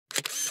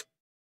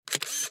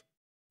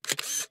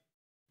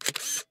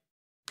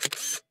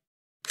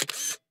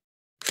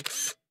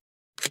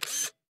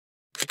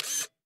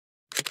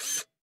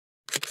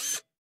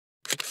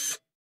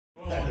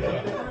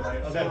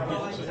Oh,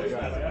 I see.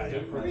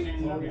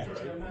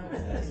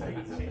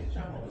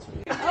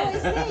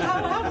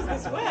 How does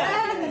this work?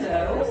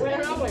 Hello.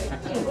 Where are we?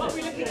 What are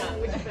we looking at?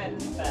 Which bed?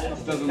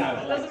 Doesn't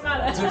matter. Doesn't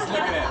matter. Just look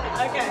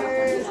at Okay.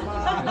 it.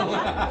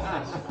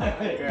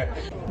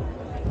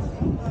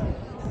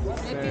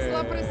 Mete-se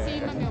lá para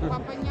cima, meu, para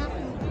apanhar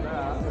tudo.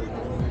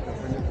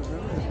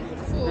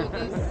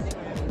 Foda-se.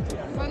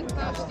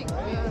 Fantástico,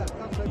 meu.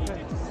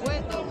 Ué,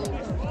 tá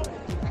louco.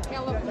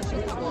 Aquela puxa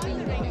da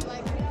bolinha.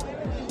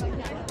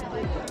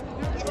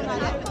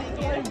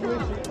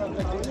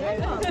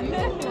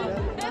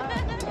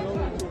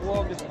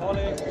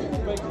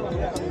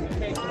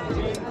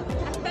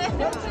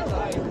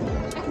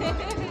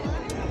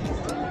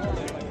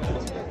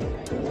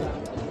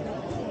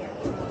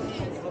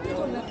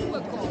 Estou na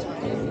tua cola.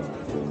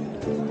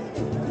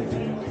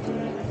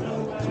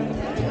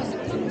 Mas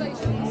tu não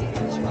deixas de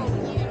escola.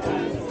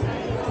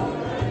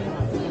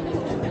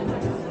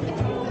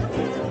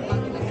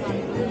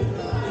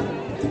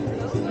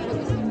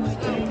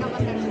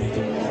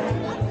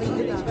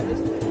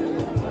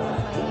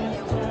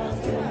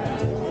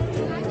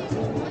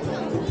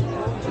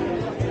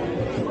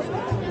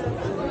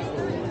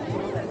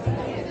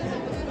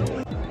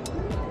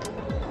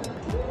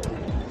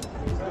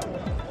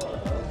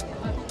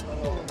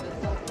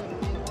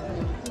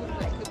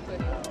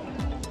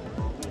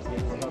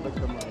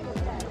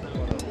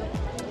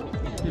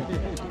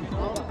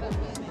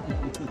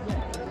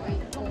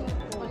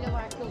 Olha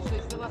lá aqueles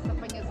dois, vê lá se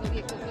apanhas ali,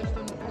 aqueles dois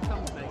estão no portão.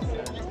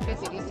 Quer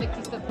dizer, eu sei que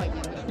isso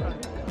apanha, mas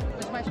pronto.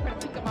 Mas mais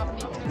perto fica mais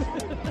bonito.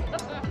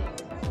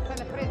 Está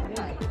na frente,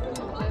 não é?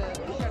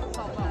 Deixar de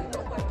salvar.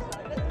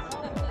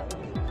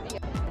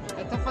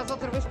 Então faz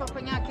outra vez para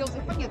apanhar aqueles.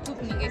 Apanha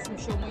tudo, ninguém se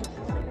mexeu muito.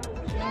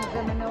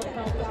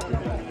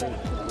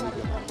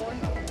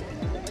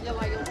 Olha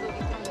lá eles ali,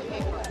 estão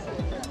ninguém passou.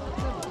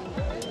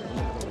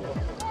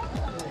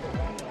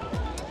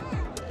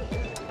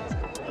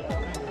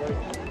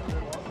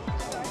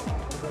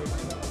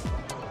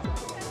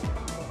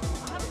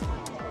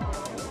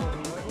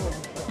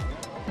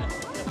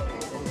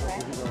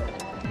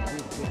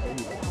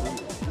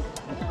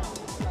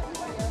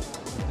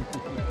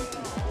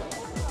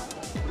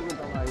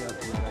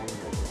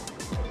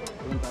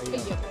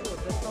 Ia,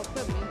 foda-se,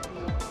 altamente,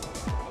 meu.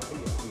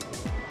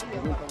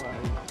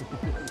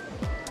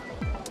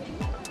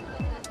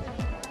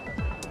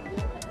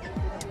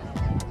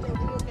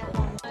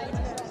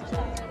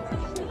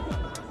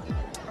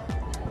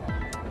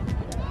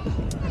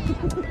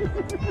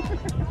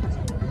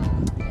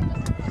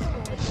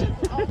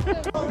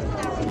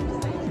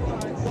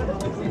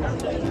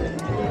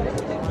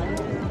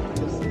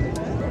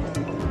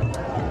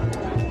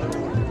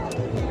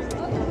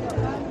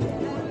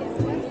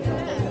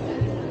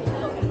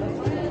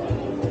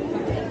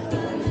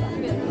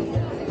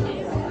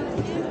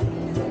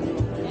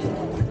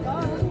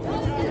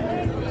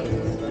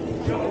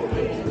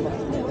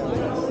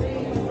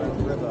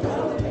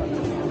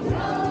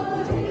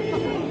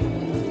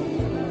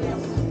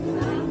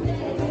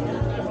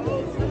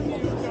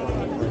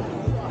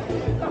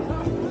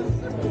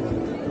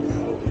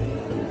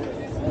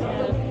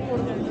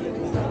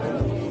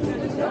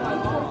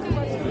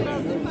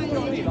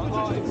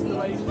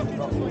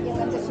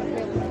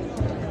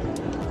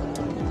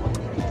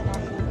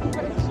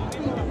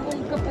 Com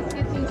um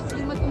capacete em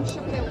cima de um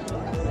chapéu.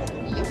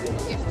 E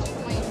estes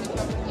meios não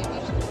já tinha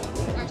visto.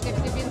 O gajo deve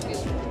ser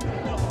ventrilo.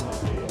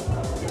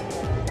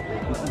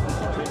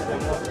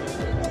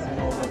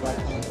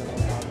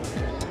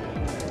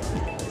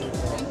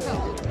 Então,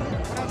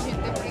 para a gente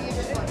é para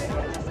este lado.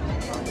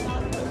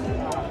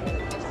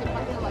 Deve ser para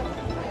aquele lado.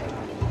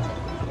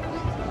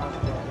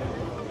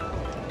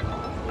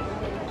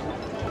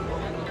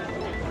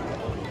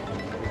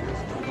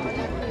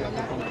 Olha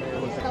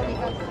aqui, está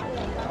ligado.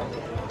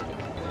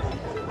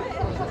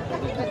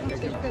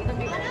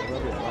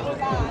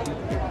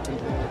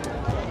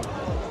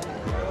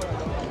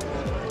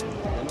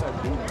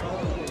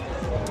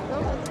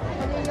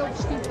 Olha aí o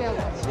vestido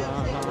dela.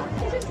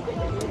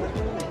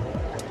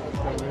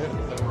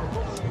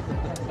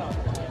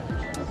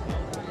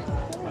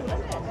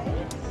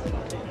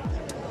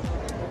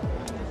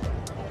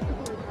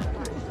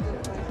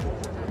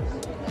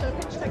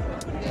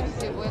 Deve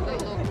ser bué da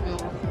louco, meu.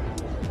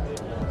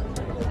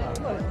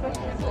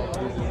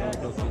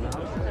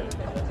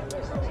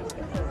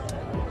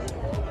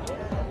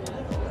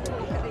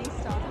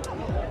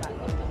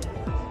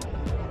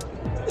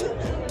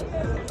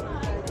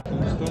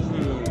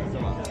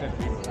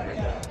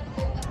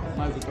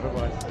 Mais o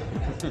trabalho.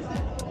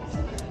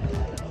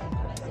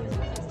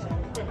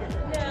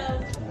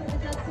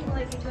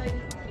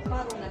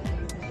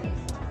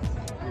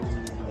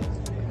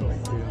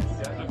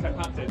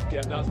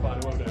 Yeah, that's fine, I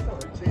won't do.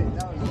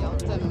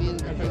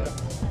 Altamente. A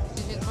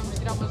gente vamos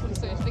tirar umas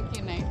lições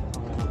daqui, não é?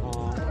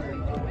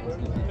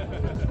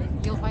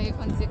 Ele vai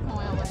acontecer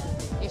com ela.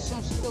 Estes são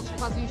aqueles que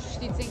fazem os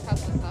vestidos em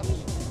casa,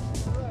 sabes?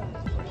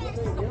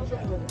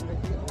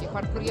 E a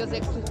parte curiosa é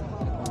que tu...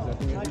 Já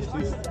tinhas visto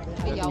isso?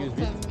 E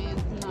altamente,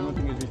 Não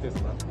tinhas visto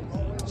esse lado?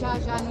 Já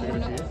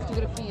nas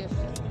fotografias.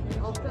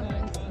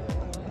 Altamente.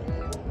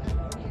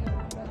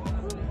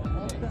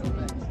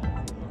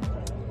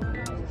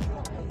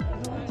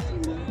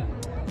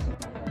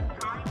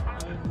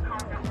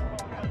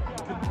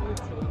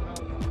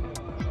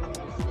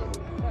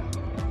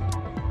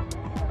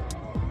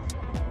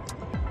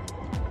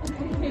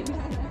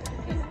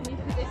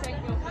 They take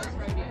your first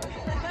rodeo.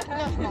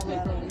 As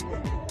malas ali.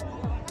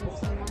 Em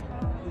cima.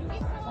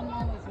 São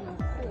malas não.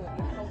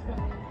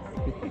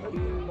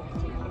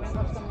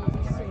 Gosto muito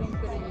de subir um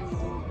bocadinho.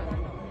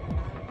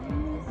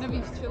 Não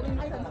viste filme?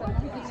 Tanta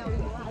mãozinha ali.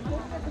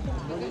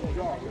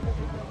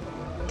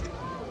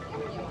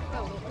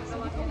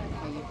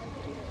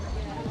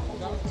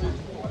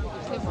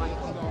 Isto é mais.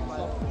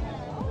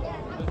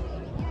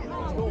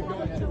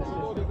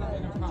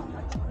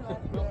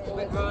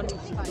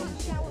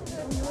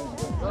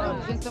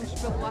 Tentamos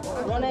pelo lado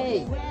para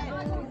Ronnie!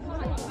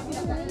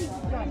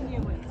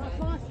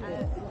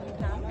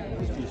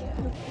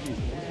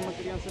 Uma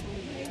criança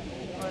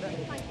Ora,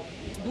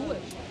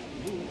 duas?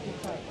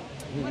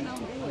 Uma não,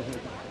 duas.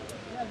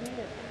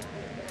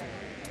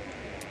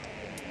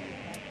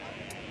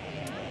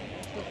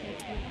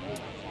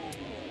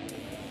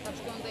 Sabes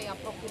que eu andei à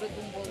procura de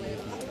um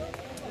boleiro?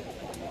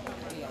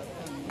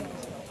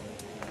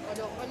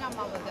 Olha a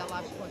mala dela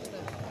às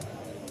costas.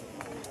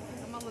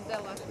 A mala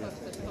dela às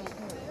costas estão...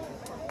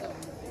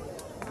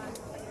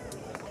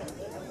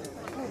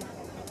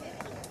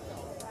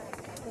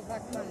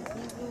 Casaco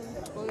partido,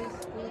 depois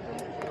tudo.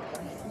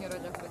 A senhora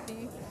olha para ti.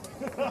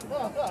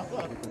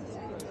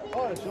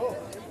 Olha, show!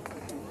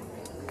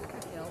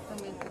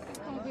 Altamente. O que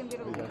estão a vender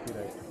ali? já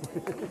tirei.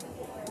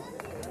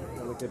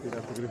 Ela quer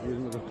tirar fotografias,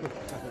 mas eu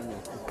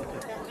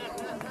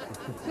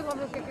Deixa eu lá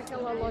ver o que é que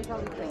aquela loja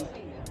ali tem.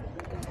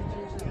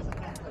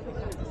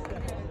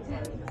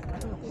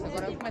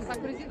 Agora começa a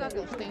curiosidade,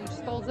 eles têm os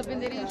stalls a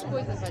venderem as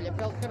coisas, olha,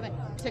 pele de carneiro.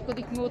 Por isso é que eu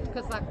digo que o meu outro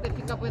casaco deve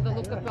ficar bué da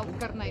louca, pele de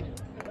carneiro.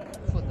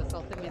 Foda-se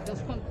altamente,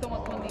 eles quando estão a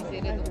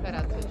condizer é do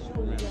caraças.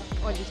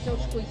 Olha, isto é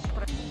os coisas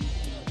para...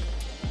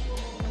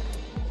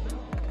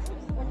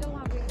 Olha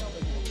lá, vê ela.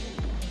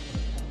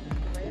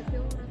 Vai até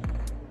o...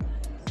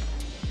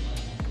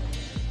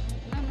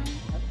 Não, não.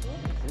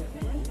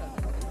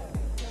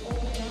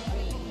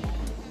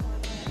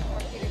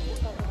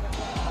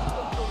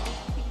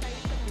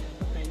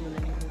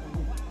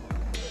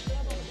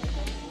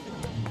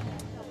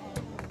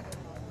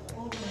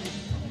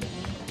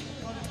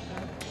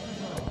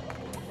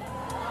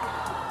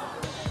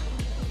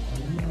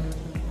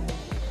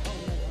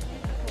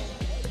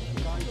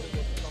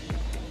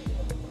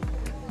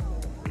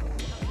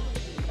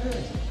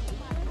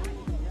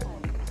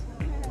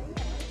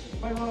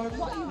 My lords,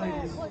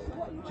 ladies,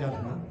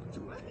 gentlemen,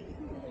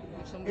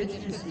 São vendas que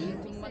introduce assim, you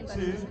tu me mandaste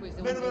as to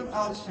coisas. minimum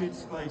altitude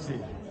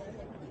spacing.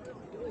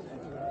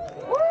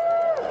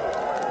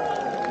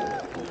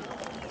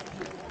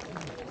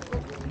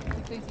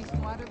 Tens isso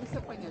no ar, eu disse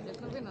apanha, a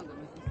gente não vê nada,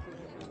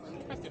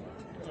 mas isso...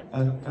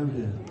 Oh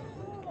dear.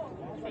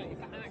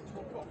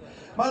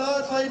 My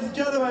lords, ladies and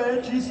gentlemen,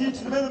 introduce you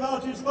to the minimum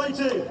altitude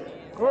spacing.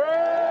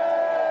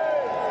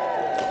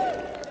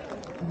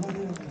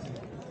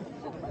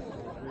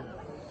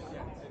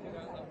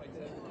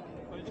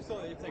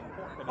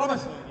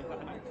 Promise.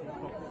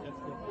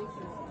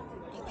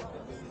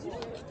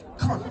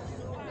 Come on.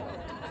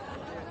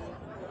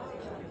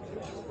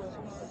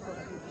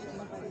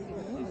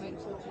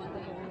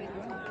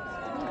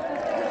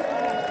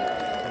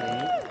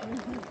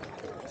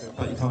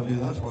 But you can't do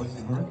that, boys,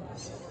 in the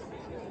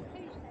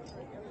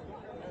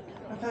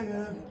Okay,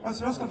 that's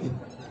the rest of you.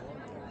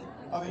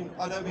 I mean,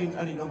 I don't mean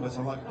any numbers,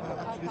 I'm like,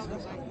 actually, it's the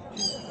rest of you.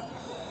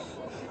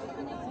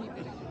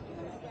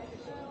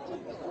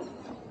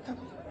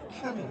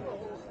 Come here.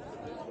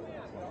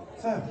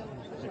 So,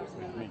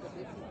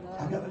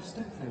 I've got a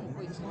stick thing.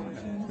 It's not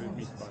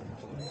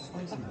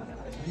spicy.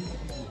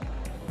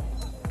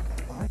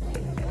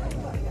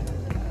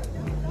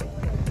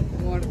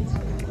 Morte.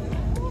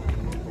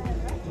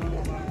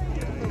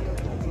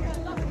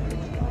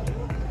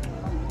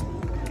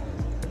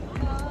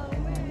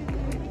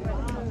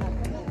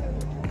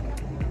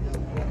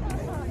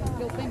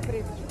 Ele tem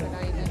preços, espera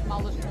aí, nas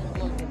malas com o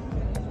logo.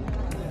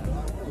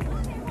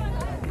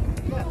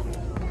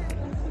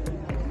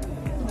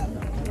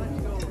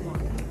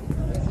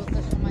 As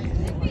outras são mais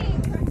bonitas.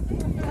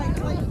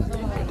 Estas não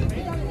são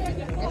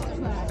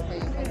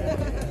feias,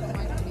 são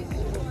mais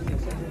bonitas.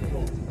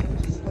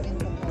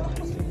 40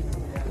 dólares.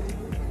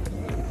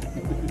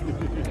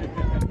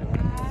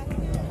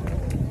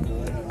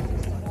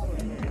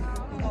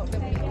 Oh, que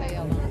bonita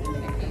ela.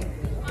 Aqui.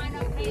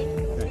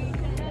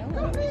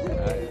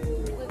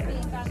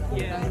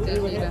 Esta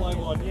é gira.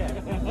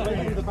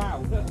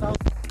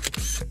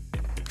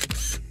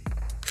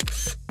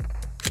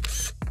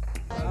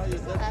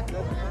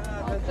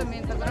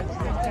 Altamente, agora que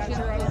muita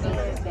gente toda.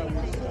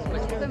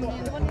 Altamente.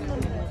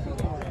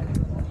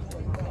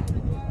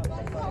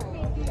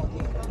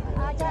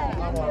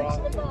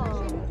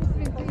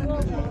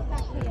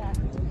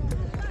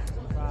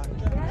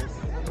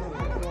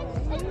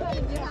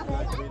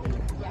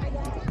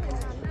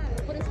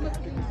 Parece uma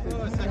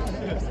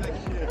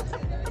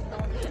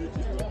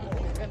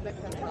Ganda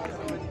canção.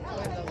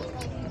 Ganda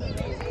louco.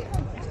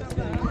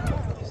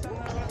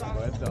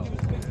 Então.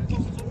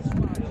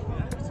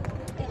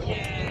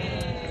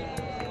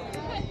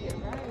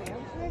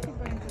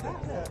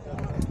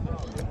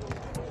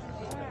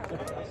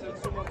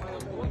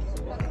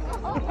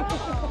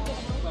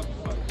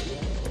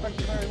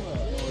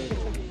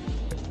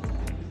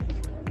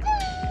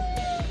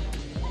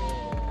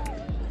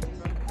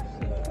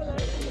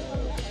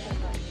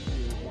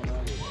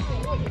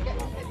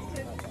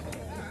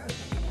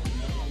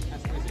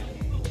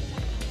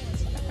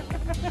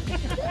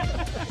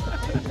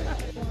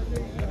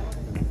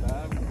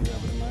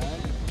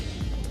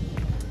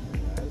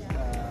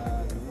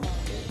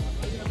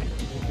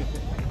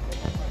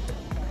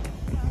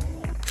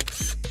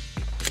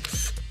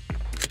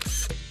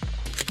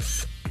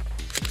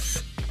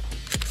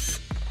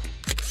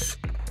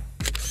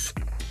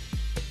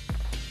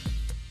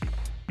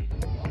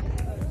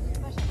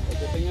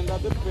 Tenho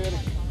andado a ver.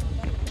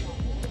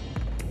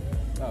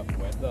 Ah,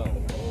 poetão.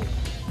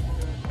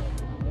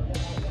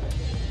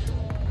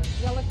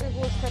 E ela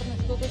pegou as pernas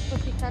todas para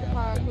ficar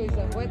para a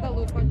coisa. Bué da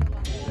louca, olha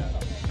lá.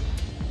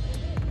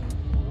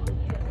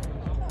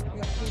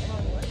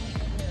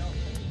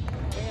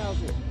 Tem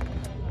asa.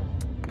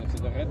 Deve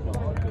ser da Red Bull.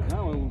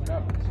 Não, é um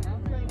carro.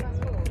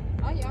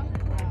 Ah, já.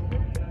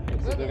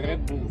 Deve ser da Red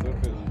Bull,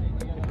 certeza.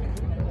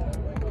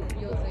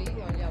 E eles aí,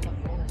 olha lá,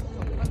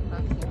 são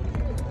fantásticos.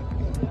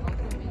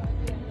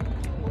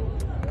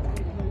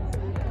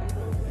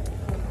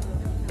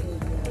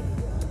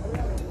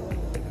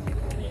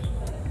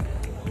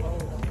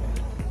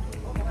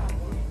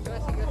 Eu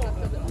acho engraçado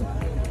toda.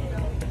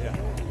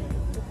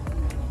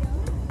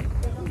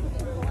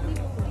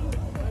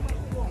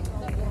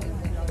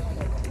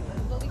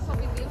 Ali só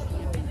vendeu.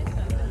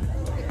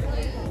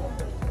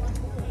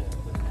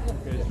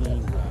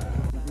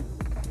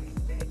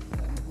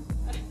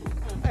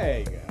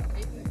 Hey,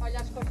 Olha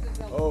as costas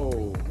dela.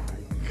 oh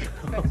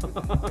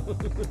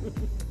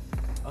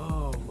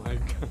oh my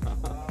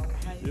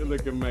god, you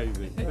look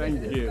amazing.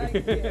 Thank you. As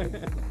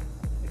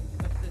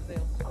costas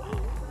dele.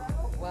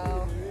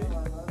 Uau.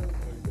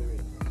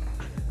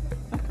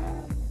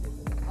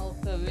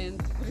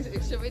 Altamente.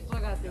 Eu chamei-te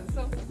logo a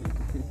atenção. The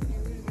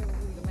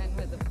man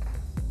with the...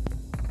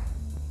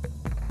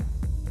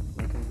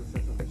 Nós temos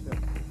acesso ao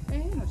castelo. É,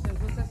 nós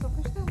temos acesso ao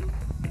castelo.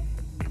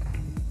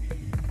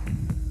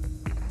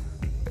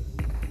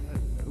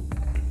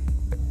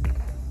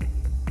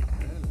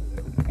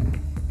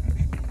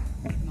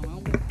 Não é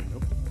um...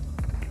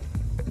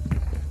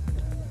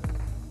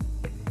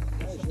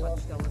 Os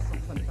sapatos dela são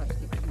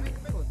fantásticos, não é?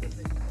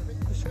 Foda-se.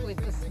 O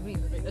esqueleto a subir.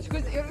 As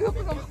coisas... Eu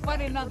não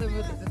reparo em nada,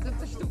 meu Deus. Eu estou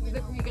tão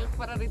estúpida comigo a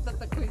reparar em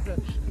tanta coisa.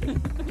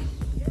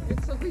 Eu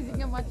que sou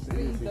coisinha mais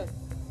distraída.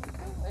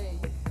 É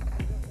isso.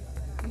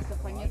 Isso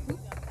apanha tudo.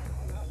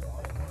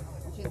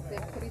 A gente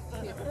deve querer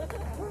descer.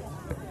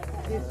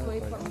 This way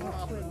for more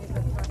planeta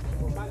atrás.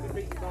 Vamos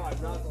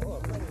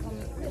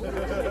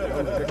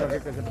ver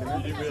qualquer coisa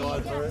primeiro.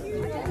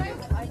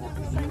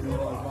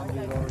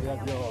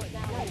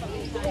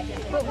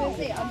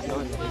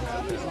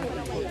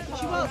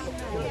 She was.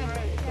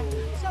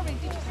 Sorry,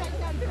 did you say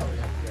that?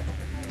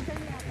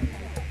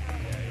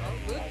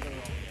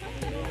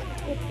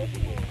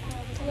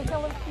 E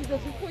aquelas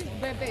coisas depois de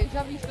bebê,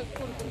 já viste a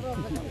cor de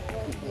rosa?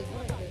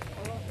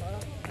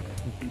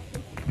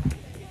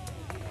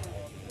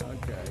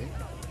 Ok.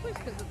 Pois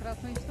que as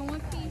atrações estão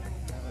aqui.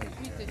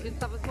 Viste, a gente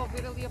estava só a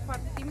ver ali a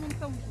parte de cima,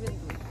 então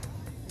vendo.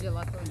 Olha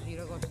lá, tão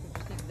gira, eu gosto do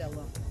vestido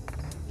dela.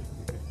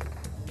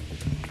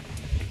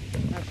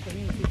 Acho que a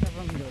mim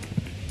ficava melhor.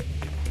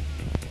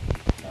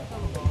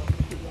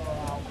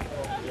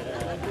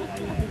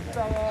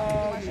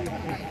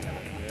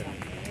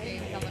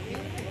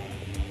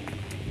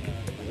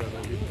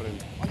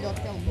 Olha o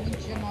hotel,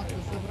 muitos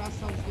janotas,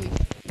 abraço aos dois.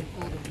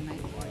 Todos, não é?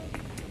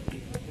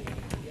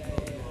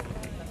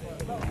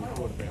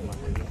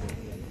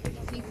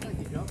 Sim, sim.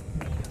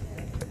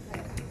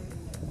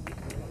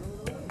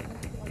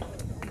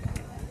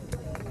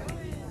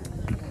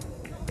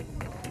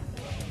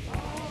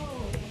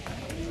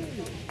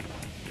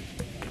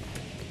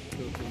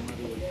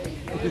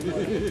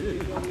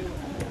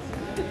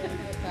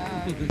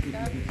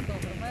 Tá, estou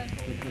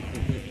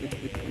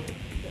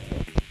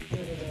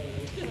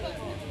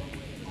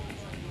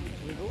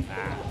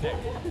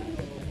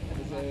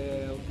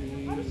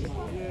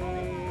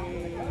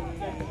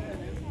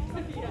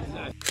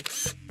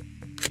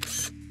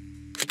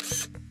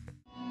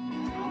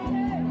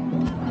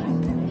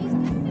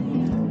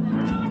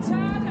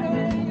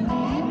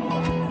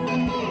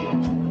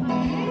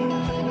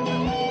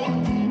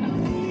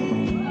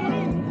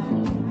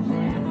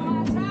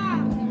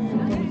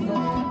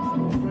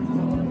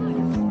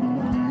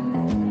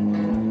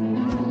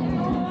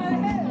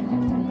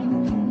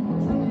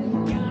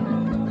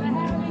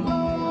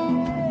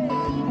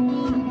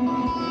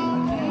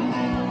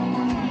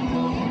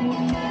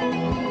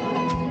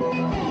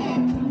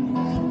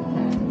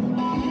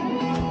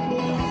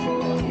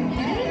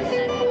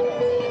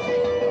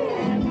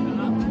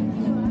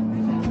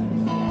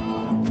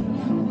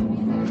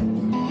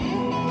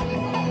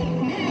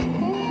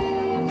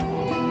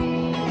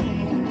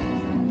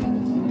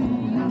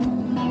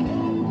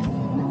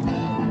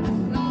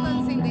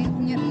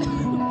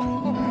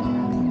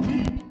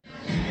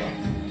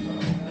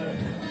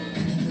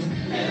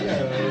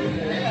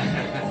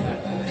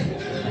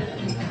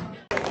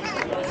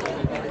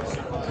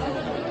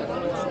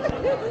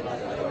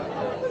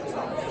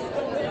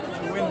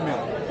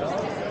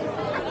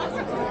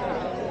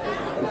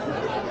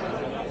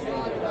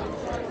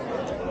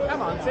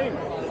Sim.